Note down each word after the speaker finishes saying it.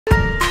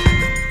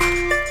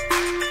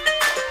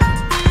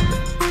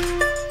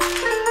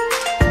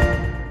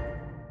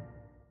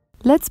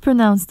Let's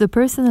pronounce the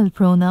personal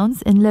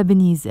pronouns in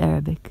Lebanese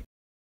Arabic.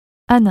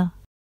 أنا,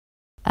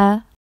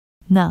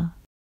 أنا,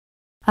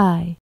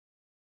 I.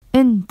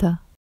 أنت,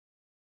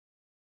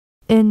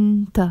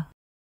 أنت,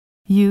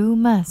 you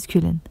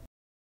masculine.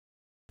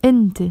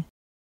 أنت,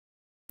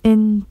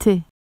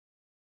 أنت,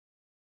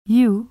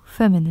 you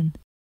feminine.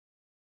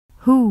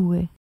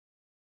 هو,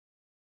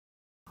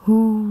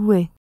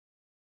 هو,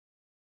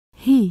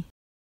 he,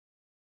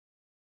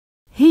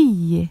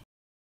 هي,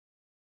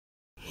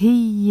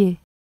 هي,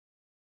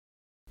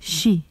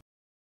 she.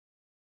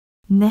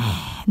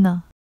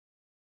 نحن,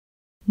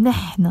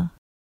 نحن,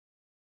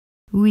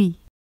 we.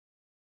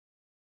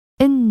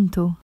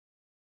 انتو,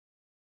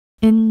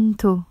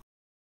 انتو,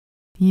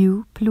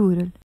 you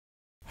plural.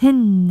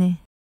 هن,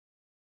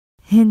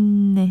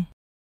 هن,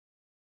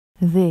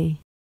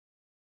 they.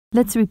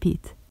 Let's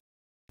repeat.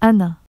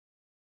 أنا,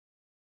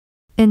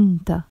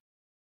 أنت,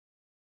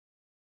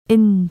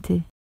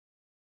 أنت,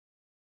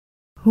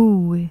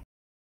 هو,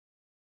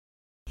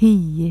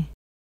 هي,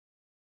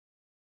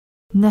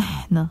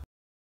 نحن,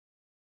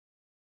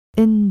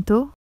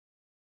 انتو,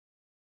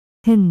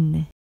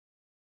 هن.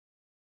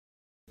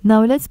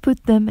 Now let's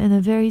put them in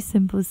a very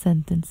simple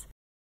sentence.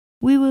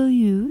 We will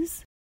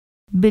use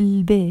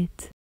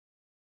بالبيت.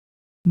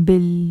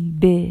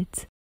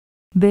 بالبيت.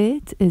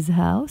 بيت is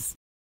house.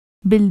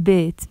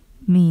 بالبيت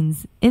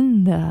means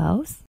in the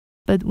house.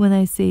 But when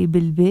I say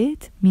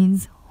بالبيت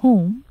means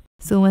home.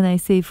 So when I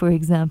say, for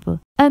example,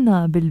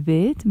 أنا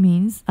بالبيت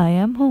means I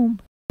am home.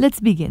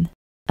 Let's begin.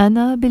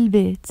 أنا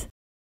بالبيت.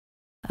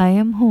 I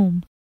am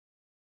home.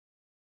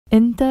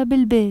 أنت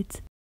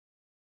بالبيت.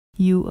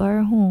 You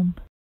are home.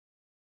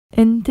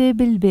 أنت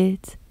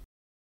بالبيت.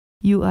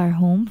 You are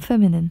home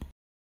feminine.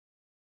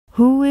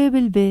 هو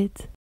بالبيت.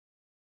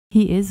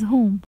 He is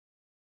home.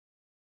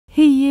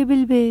 هي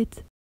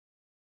بالبيت.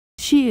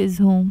 She is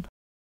home.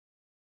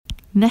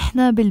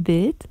 نحن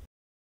بالبيت.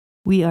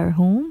 We are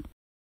home.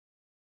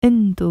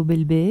 أنتو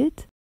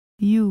بالبيت.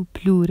 You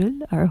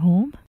plural are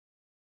home.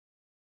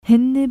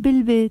 هن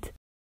بالبيت.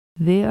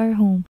 They are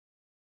home.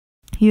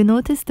 You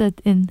notice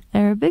that in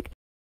Arabic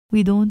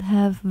we don't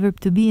have verb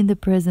to be in the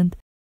present.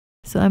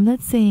 So I'm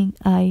not saying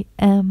I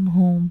am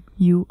home,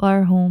 you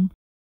are home.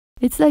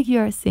 It's like you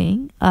are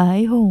saying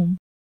I home,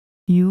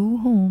 you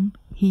home,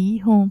 he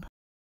home.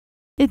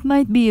 It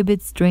might be a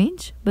bit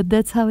strange, but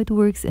that's how it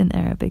works in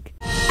Arabic.